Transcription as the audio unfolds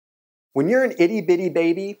When you're an itty bitty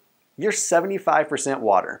baby, you're 75%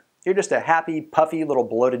 water. You're just a happy, puffy little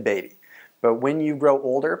bloated baby. But when you grow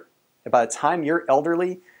older, by the time you're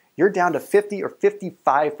elderly, you're down to 50 or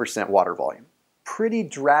 55% water volume. Pretty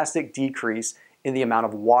drastic decrease in the amount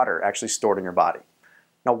of water actually stored in your body.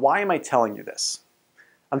 Now, why am I telling you this?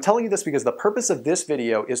 I'm telling you this because the purpose of this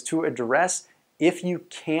video is to address if you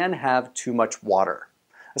can have too much water,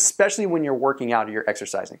 especially when you're working out or you're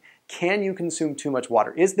exercising. Can you consume too much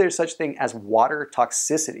water? Is there such thing as water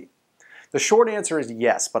toxicity? The short answer is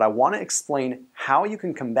yes, but I want to explain how you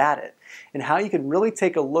can combat it and how you can really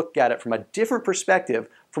take a look at it from a different perspective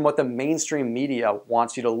from what the mainstream media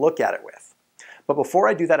wants you to look at it with. But before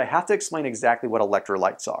I do that, I have to explain exactly what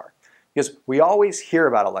electrolytes are. Because we always hear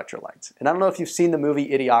about electrolytes. And I don't know if you've seen the movie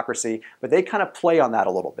Idiocracy, but they kind of play on that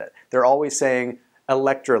a little bit. They're always saying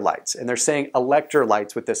electrolytes, and they're saying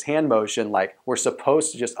electrolytes with this hand motion like we're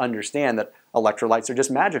supposed to just understand that electrolytes are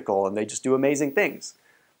just magical and they just do amazing things.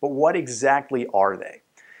 But what exactly are they?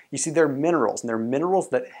 You see, they're minerals, and they're minerals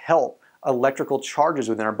that help electrical charges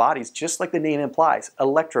within our bodies, just like the name implies,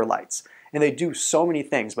 electrolytes. And they do so many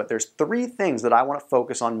things, but there's three things that I want to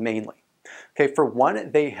focus on mainly. Okay, for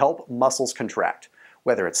one, they help muscles contract,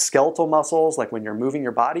 whether it's skeletal muscles, like when you're moving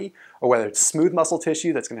your body, or whether it's smooth muscle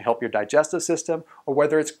tissue that's going to help your digestive system, or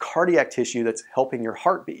whether it's cardiac tissue that's helping your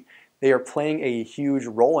heartbeat. They are playing a huge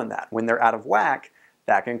role in that. When they're out of whack,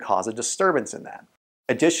 that can cause a disturbance in that.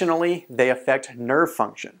 Additionally, they affect nerve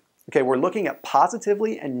function. Okay, we're looking at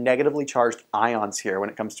positively and negatively charged ions here when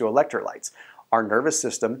it comes to electrolytes. Our nervous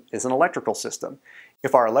system is an electrical system.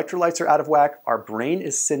 If our electrolytes are out of whack, our brain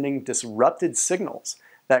is sending disrupted signals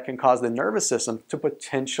that can cause the nervous system to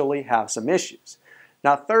potentially have some issues.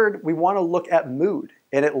 Now, third, we want to look at mood,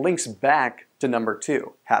 and it links back to number two.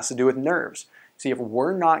 It has to do with nerves. See, if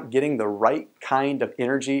we're not getting the right kind of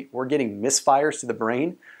energy, we're getting misfires to the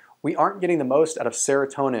brain, we aren't getting the most out of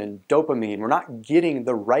serotonin, dopamine, we're not getting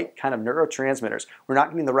the right kind of neurotransmitters, we're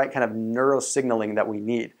not getting the right kind of neurosignaling that we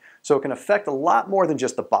need. So it can affect a lot more than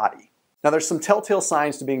just the body. Now, there's some telltale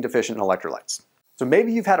signs to being deficient in electrolytes. So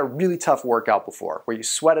maybe you've had a really tough workout before where you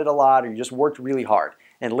sweated a lot or you just worked really hard,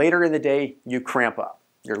 and later in the day you cramp up,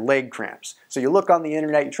 your leg cramps. So you look on the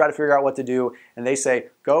internet, you try to figure out what to do, and they say,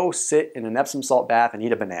 go sit in an Epsom salt bath and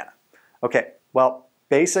eat a banana. Okay, well,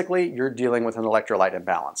 basically you're dealing with an electrolyte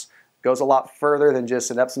imbalance. It goes a lot further than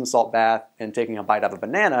just an Epsom salt bath and taking a bite of a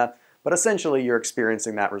banana, but essentially you're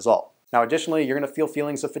experiencing that result. Now, additionally, you're going to feel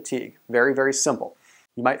feelings of fatigue. Very, very simple.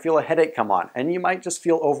 You might feel a headache come on, and you might just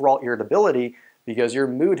feel overall irritability because your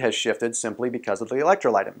mood has shifted simply because of the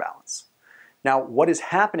electrolyte imbalance. Now, what is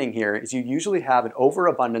happening here is you usually have an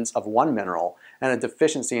overabundance of one mineral and a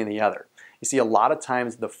deficiency in the other. You see, a lot of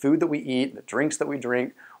times the food that we eat, the drinks that we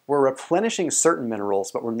drink, we're replenishing certain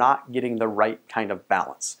minerals, but we're not getting the right kind of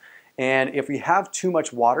balance. And if we have too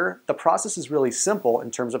much water, the process is really simple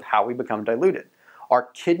in terms of how we become diluted. Our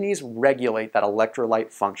kidneys regulate that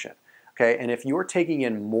electrolyte function. Okay? And if you're taking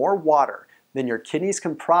in more water than your kidneys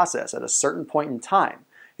can process at a certain point in time,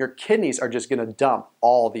 your kidneys are just going to dump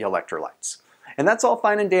all the electrolytes. And that's all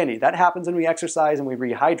fine and dandy. That happens when we exercise and we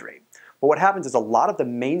rehydrate. But what happens is a lot of the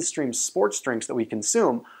mainstream sports drinks that we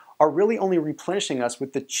consume are really only replenishing us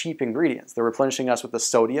with the cheap ingredients. They're replenishing us with the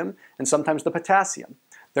sodium and sometimes the potassium.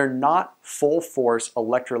 They're not full-force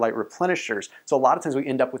electrolyte replenishers, so a lot of times we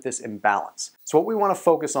end up with this imbalance. So what we want to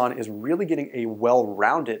focus on is really getting a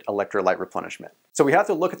well-rounded electrolyte replenishment. So we have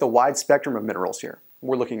to look at the wide spectrum of minerals here.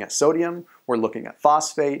 We're looking at sodium, we're looking at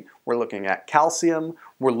phosphate, we're looking at calcium,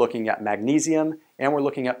 we're looking at magnesium, and we're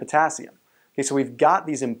looking at potassium. Okay, so we've got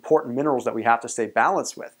these important minerals that we have to stay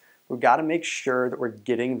balanced with. We've got to make sure that we're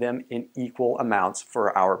getting them in equal amounts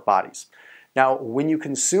for our bodies. Now, when you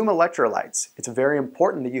consume electrolytes, it's very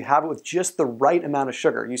important that you have it with just the right amount of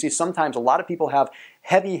sugar. You see, sometimes a lot of people have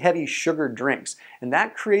heavy sugar drinks, and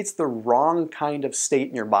that creates the wrong kind of state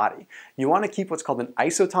in your body. You want to keep what's called an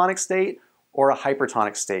isotonic state or a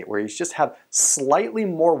hypertonic state, where you just have slightly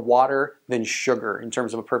more water than sugar in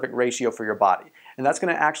terms of a perfect ratio for your body. And that's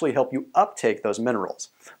going to actually help you uptake those minerals.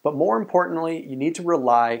 But more importantly, you need to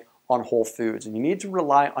rely on whole foods, and you need to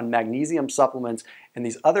rely on magnesium supplements and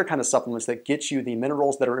these other kind of supplements that get you the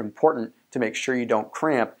minerals that are important to make sure you don't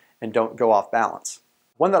cramp and don't go off balance.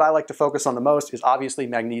 One that I like to focus on the most is obviously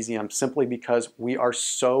magnesium, simply because we are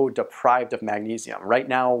so deprived of magnesium. Right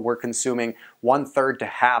now we're consuming 1/3 to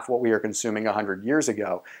half what we were consuming 100 years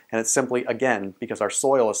ago, and it's simply, again, because our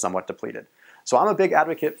soil is somewhat depleted. So I'm a big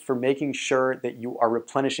advocate for making sure that you are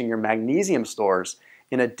replenishing your magnesium stores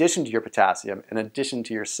in addition to your potassium, in addition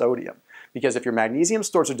to your sodium. Because if your magnesium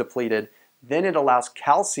stores are depleted, then it allows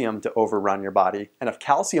calcium to overrun your body. And if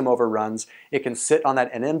calcium overruns, it can sit on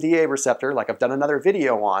that NMDA receptor, like I've done another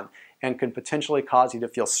video on, and can potentially cause you to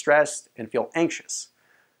feel stressed and feel anxious.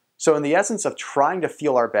 So in the essence of trying to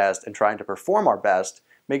feel our best and trying to perform our best,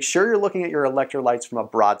 make sure you're looking at your electrolytes from a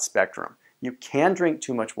broad spectrum. You can drink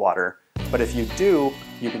too much water, but if you do,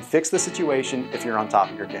 you can fix the situation if you're on top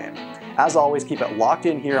of your game. As always, keep it locked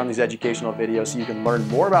in here on these educational videos so you can learn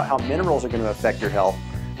more about how minerals are going to affect your health,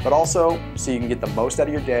 but also so you can get the most out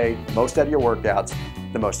of your day, most out of your workouts,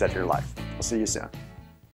 the most out of your life. I'll see you soon.